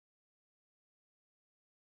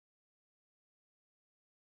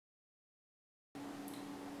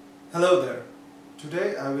Hello there.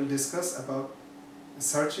 Today I will discuss about a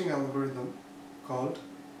searching algorithm called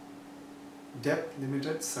depth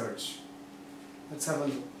limited search. Let's have a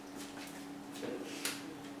look.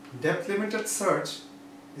 Depth limited search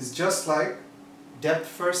is just like depth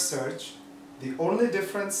first search. The only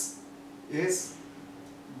difference is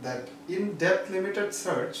that in depth limited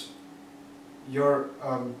search your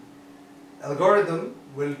algorithm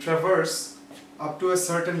will traverse up to a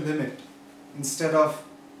certain limit instead of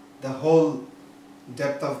the whole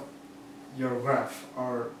depth of your graph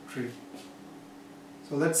or tree.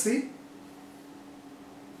 So let's see.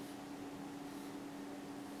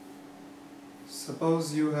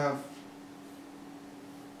 Suppose you have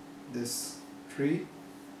this tree.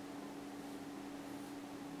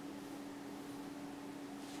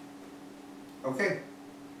 Okay.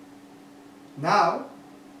 Now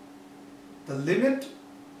the limit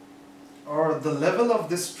or the level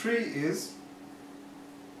of this tree is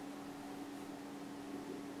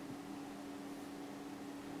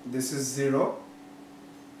this is 0,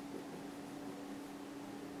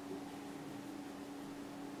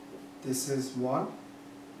 this is 1,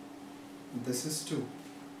 this is 2.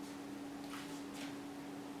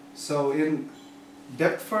 So in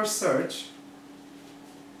depth first search,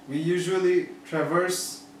 we usually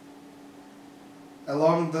traverse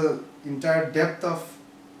along the entire depth of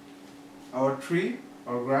our tree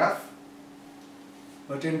or graph,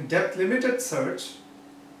 but in depth limited search,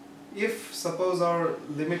 if suppose our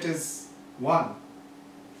limit is 1,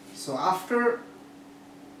 so after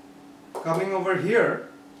coming over here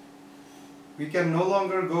we can no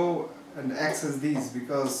longer go and access these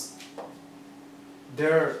because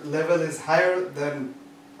their level is higher than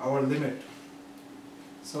our limit.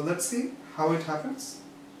 So let's see how it happens.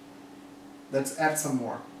 Let's add some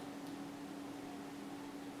more.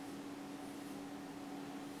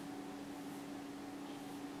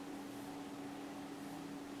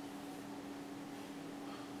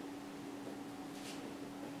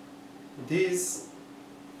 These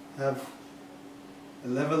have a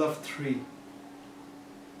level of 3.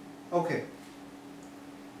 Okay.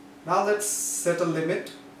 Now let's set a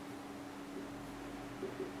limit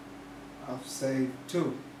of say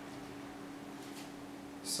 2.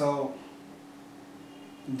 So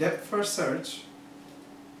depth first search,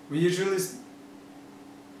 we usually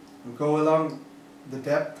go along the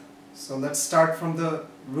depth. So let's start from the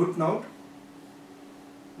root node.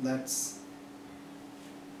 Let's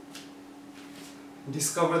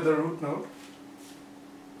discover the root node,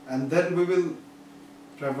 and then we will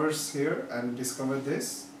traverse here and discover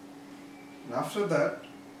this, and after that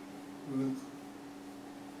we will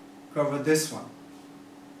cover this one.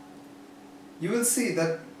 You will see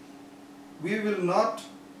that we will not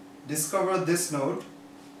discover this node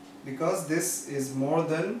because this is more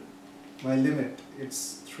than my limit,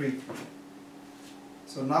 it's 3.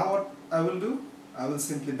 So now what I will do, I will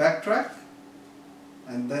simply backtrack,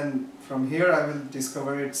 and then from here I will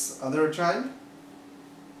discover its other child,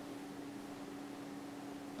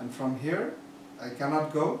 and from here I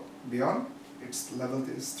cannot go beyond, its level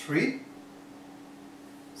is 3.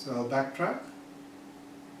 So I'll backtrack,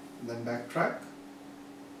 then backtrack,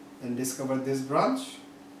 then discover this branch,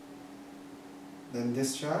 then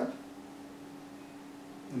this child,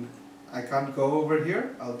 and I can't go over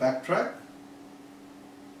here, I'll backtrack,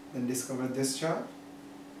 then discover this child,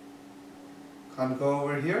 can't go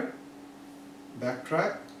over here,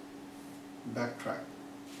 backtrack, backtrack.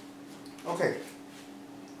 Okay.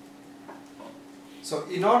 So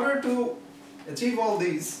in order to achieve all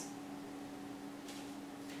these,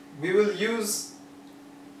 we will use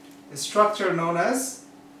a structure known as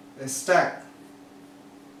a stack.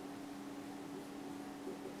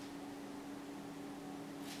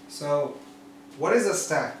 So what is a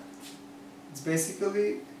stack? It's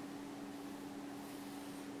basically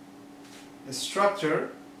a structure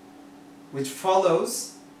which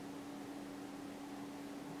follows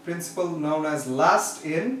principle known as last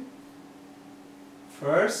in,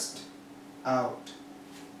 first out,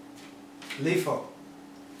 LIFO.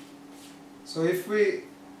 So if we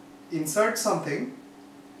insert something,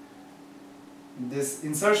 this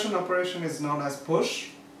insertion operation is known as push.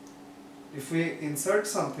 If we insert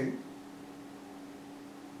something,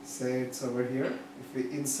 say it's over here, if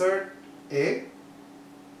we insert A, it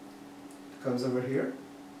comes over here,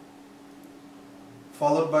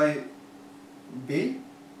 followed by B,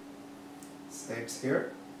 say it's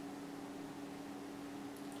here,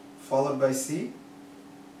 followed by C,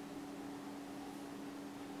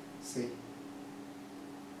 C.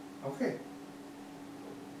 Okay.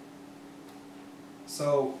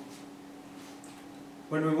 So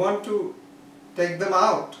when we want to take them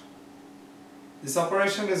out, This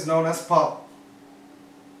operation is known as pop.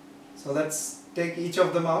 So let's take each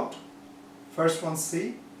of them out. First one's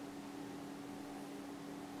C.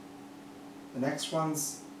 The next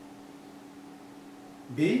one's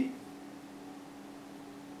B.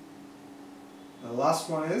 The last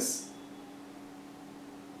one is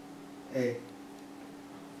A.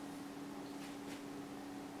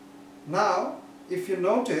 Now, if you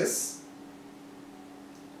notice,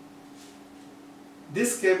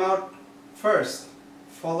 this came out first,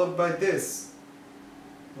 followed by this.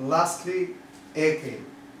 Lastly, A came.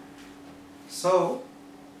 So,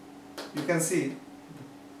 you can see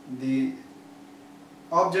the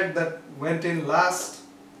object that went in last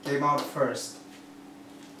came out first.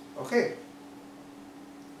 Okay.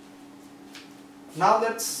 Now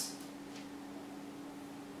let's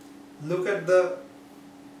look at the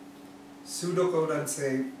pseudocode and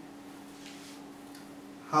say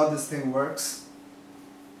how this thing works.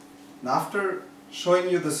 Now after showing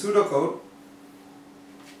you the pseudocode,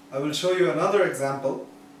 I will show you another example,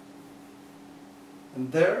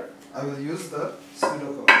 and there I will use the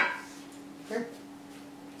pseudocode. Okay.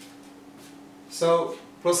 So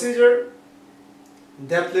procedure,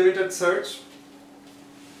 depth limited search.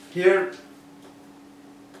 Here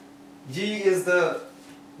G is the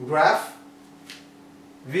graph,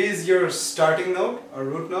 V is your starting node or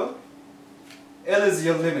root node, L is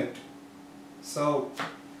your limit. So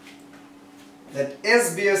let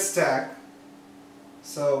S be a stack.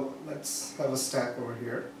 So let's have a stack over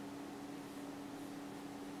here.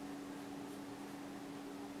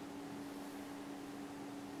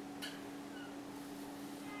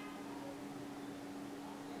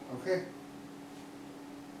 Okay.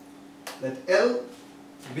 Let L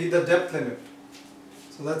be the depth limit.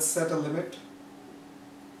 So let's set a limit.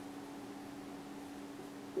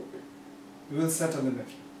 We will set a limit.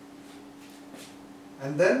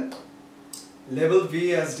 And then label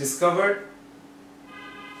V as discovered.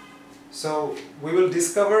 So we will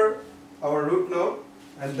discover our root node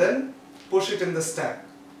and then push it in the stack.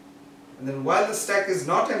 And then while the stack is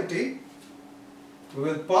not empty, we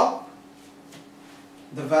will pop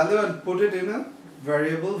the value and put it in a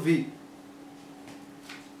variable V.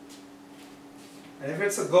 And if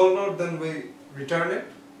it's a goal node, then we return it.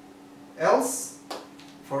 Else,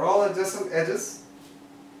 for all adjacent edges,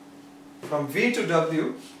 from V to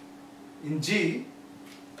W in G,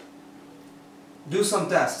 do some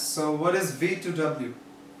tasks. So what is V to W?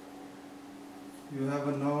 You have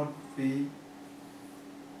a node V,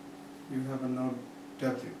 you have a node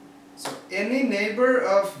W. So any neighbor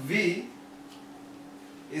of V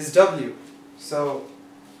is W. So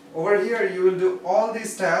over here you will do all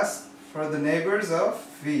these tasks for the neighbors of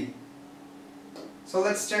V. So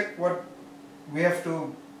let's check what we have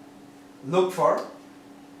to look for.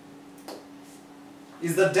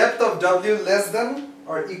 Is the depth of W less than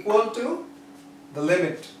or equal to the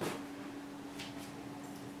limit?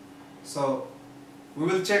 So we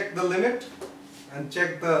will check the limit and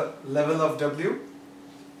check the level of W,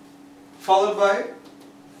 followed by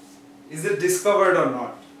is it discovered or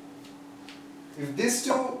not. If these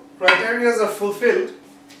two criteria are fulfilled,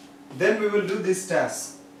 then we will do this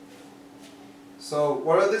task. So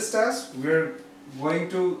what are these tasks? We are going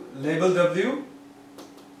to label W,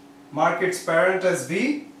 mark its parent as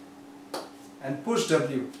V, and push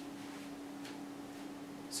W.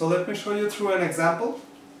 So let me show you through an example.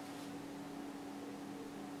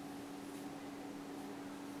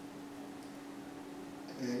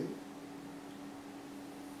 A.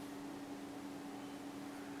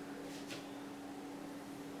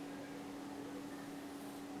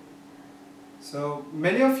 So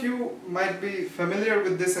many of you might be familiar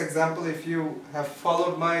with this example if you have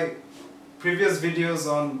followed my previous videos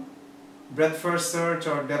on breadth first search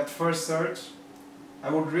or depth first search. I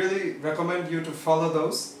would really recommend you to follow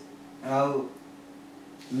those. I'll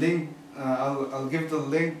give the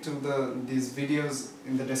link to these videos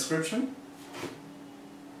in the description.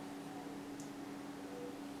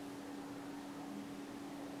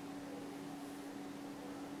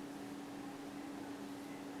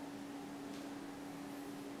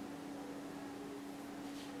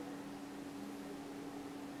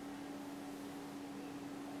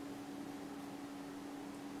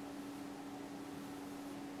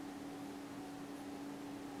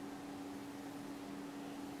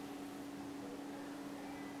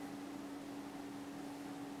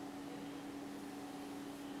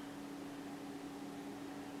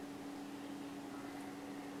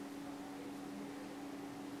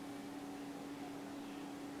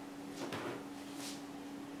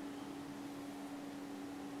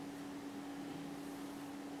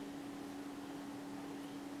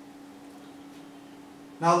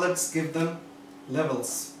 Now let's give them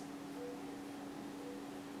levels.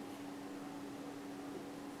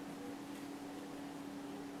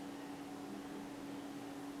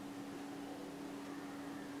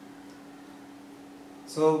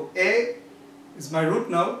 So A is my root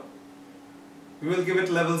node. We will give it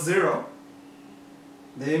level 0.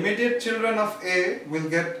 The immediate children of A will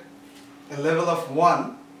get a level of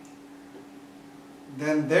 1.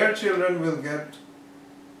 Then their children will get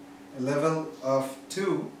a level of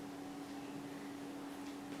 2.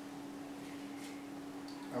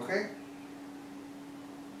 Okay?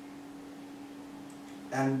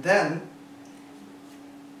 And then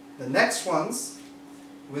the next ones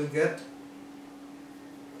will get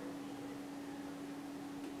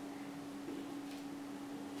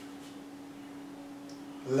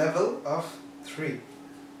level of 3.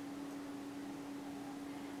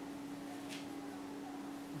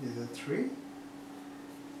 These are 3, these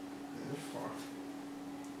are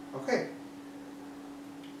 4. Okay.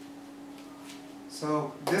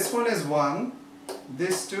 So this one is 1,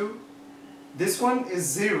 this 2, this one is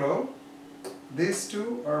 0, these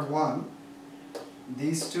 2 are 1,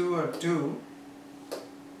 these 2 are 2,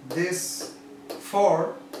 this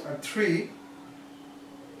 4 are 3,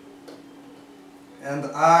 and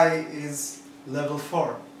I is level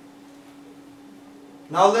 4.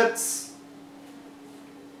 Now let's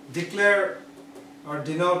declare or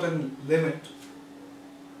denote a limit.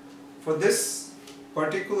 For this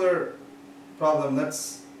particular problem,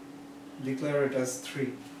 let's declare it as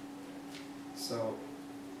 3. So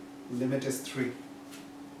limit is 3.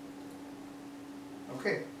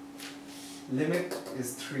 Okay, limit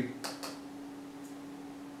is 3.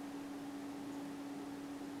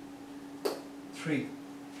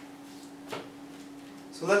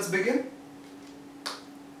 So let's begin.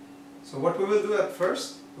 So what we will do at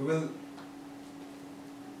first, you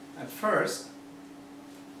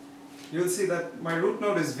will see that my root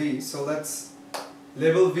node is V, so let's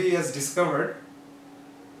label V as discovered.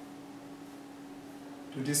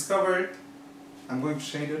 To discover it, I'm going to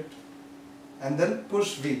shade it and then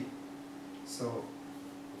push V. So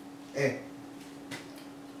A.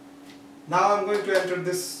 Now I'm going to enter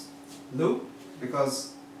this loop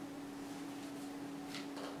because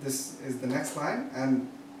this is the next line, and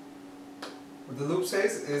what the loop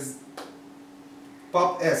says is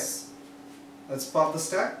pop S. Let's pop the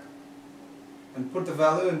stack and put the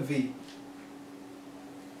value in V.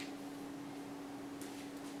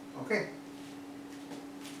 Okay.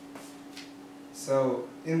 So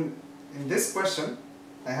in this question,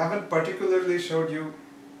 I haven't particularly showed you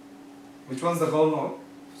which one's the goal node,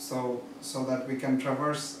 so that we can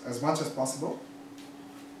traverse as much as possible.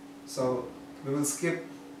 So we will skip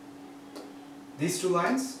these two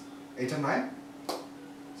lines, 8 and 9.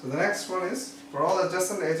 So the next one is for all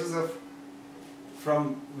adjacent edges of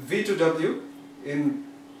from V to W in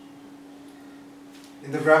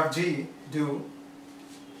the graph G, do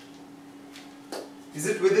is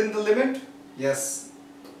it within the limit? Yes.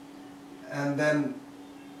 And then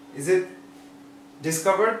is it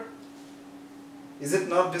discovered? Is it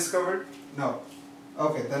not discovered? No.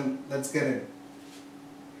 Okay, then let's get in.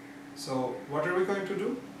 So what are we going to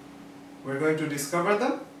do? We're going to discover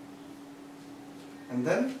them, and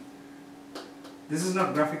then this is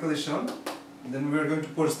not graphically shown, then we're going to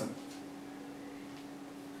push them.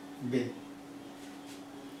 B.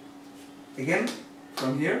 Again,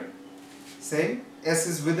 from here, same, S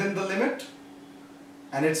is within the limit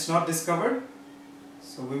and it's not discovered,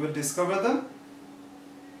 so we will discover them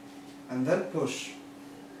and then push.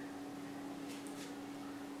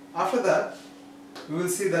 After that, we will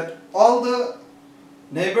see that all the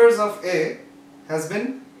neighbors of A has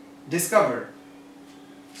been discovered.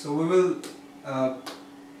 So we will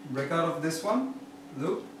break out of this one,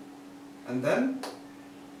 loop, and then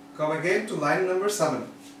come again to line number 7.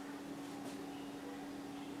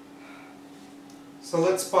 So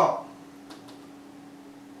let's pop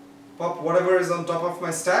whatever is on top of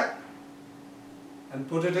my stack and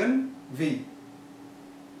put it in V.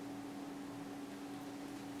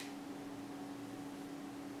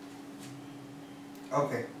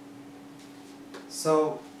 Okay,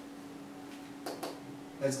 so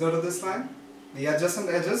let's go to this line, the adjacent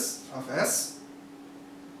edges of S.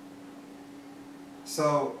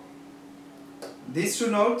 So these two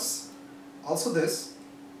nodes, also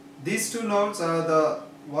these two nodes are the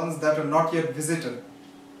ones that are not yet visited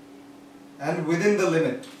and within the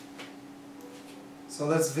limit. So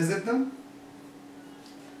let's visit them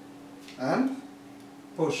and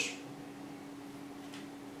push.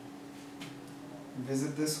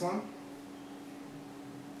 Visit this one,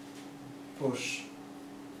 push.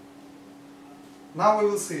 Now we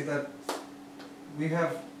will see that we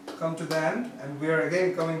have come to the end, and we are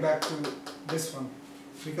again coming back to this one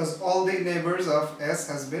because all the neighbors of S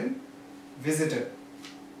has been visited.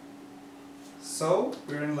 So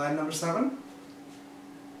we are in line number 7,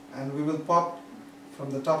 and we will pop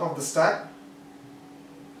from the top of the stack,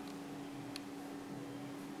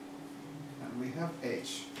 and we have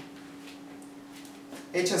H.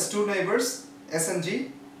 H has 2 neighbors, S and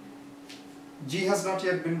G. G has not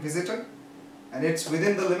yet been visited, and it's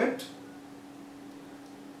within the limit.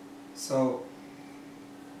 So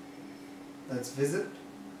let's visit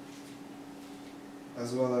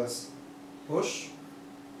as well as push.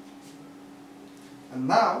 And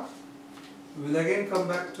now we will again come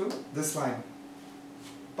back to this line.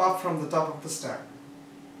 Pop from the top of the stack,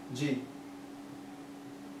 G.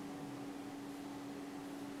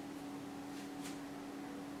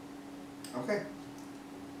 Okay.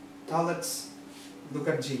 Now let's look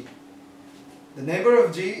at G. The neighbor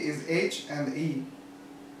of G is H and E.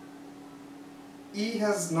 E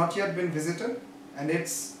has not yet been visited, and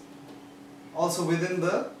it's also within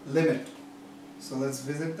the limit. So let's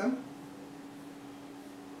visit them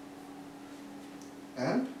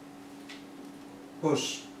and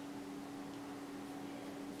push.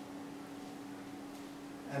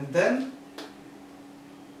 And then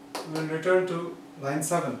we will return to line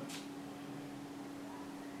 7.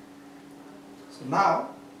 So now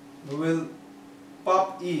we will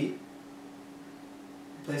pop E,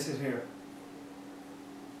 place it here.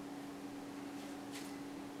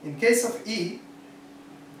 In case of E,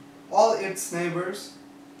 all its neighbors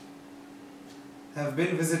have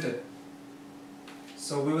been visited.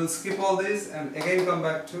 So we will skip all these and again come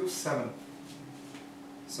back to 7.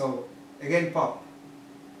 So again pop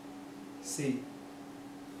C.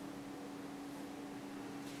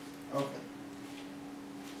 Okay.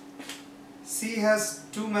 C has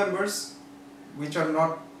 2 members which are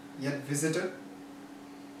not yet visited.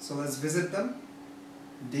 So let's visit them.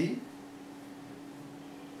 D.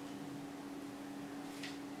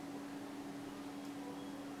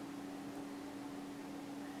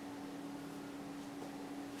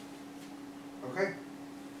 Okay.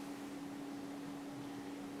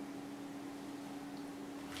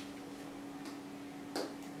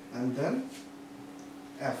 And then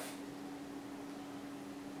F.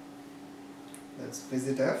 Let's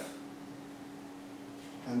visit F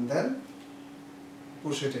and then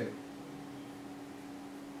push it in.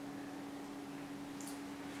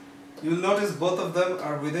 You will notice both of them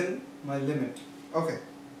are within my limit. Okay.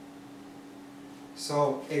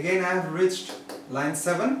 So again I have reached line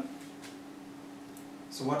 7.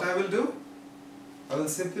 So what I will do, I will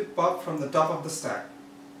simply pop from the top of the stack.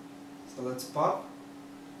 So let's pop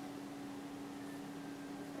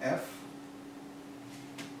F.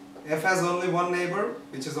 F has only one neighbor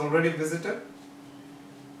which is already visited.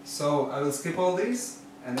 So I will skip all these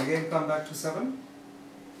and again come back to 7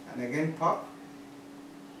 and again pop.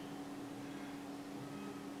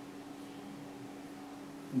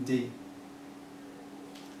 D.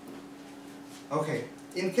 Okay,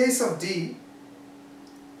 in case of D,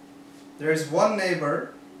 there is one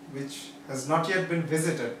neighbor which has not yet been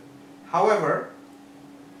visited. However,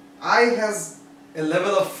 I has a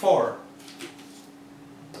level of 4.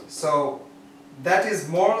 So that is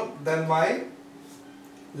more than my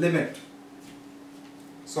limit.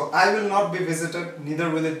 So I will not be visited,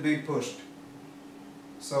 neither will it be pushed.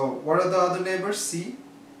 So what are the other neighbors? C.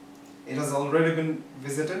 It has already been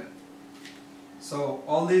visited. So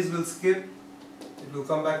all these will skip. It will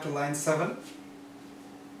come back to line 7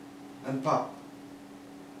 and pop.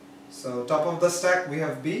 So top of the stack we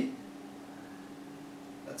have B.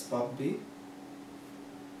 Let's pop B.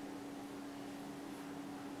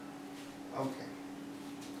 Okay.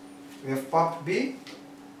 We have popped B,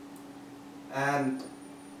 and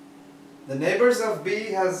the neighbors of B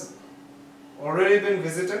has already been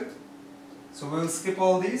visited. So we will skip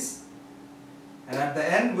all these, and at the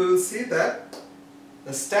end we will see that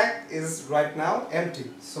the stack is right now empty.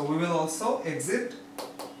 So we will also exit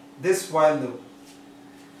this while loop,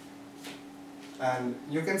 and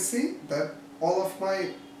you can see that all of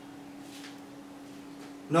my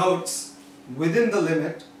nodes within the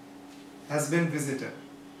limit has been visited.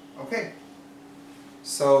 Okay,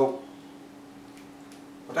 so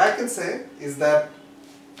what I can say is that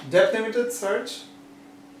depth limited search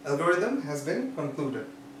algorithm has been concluded.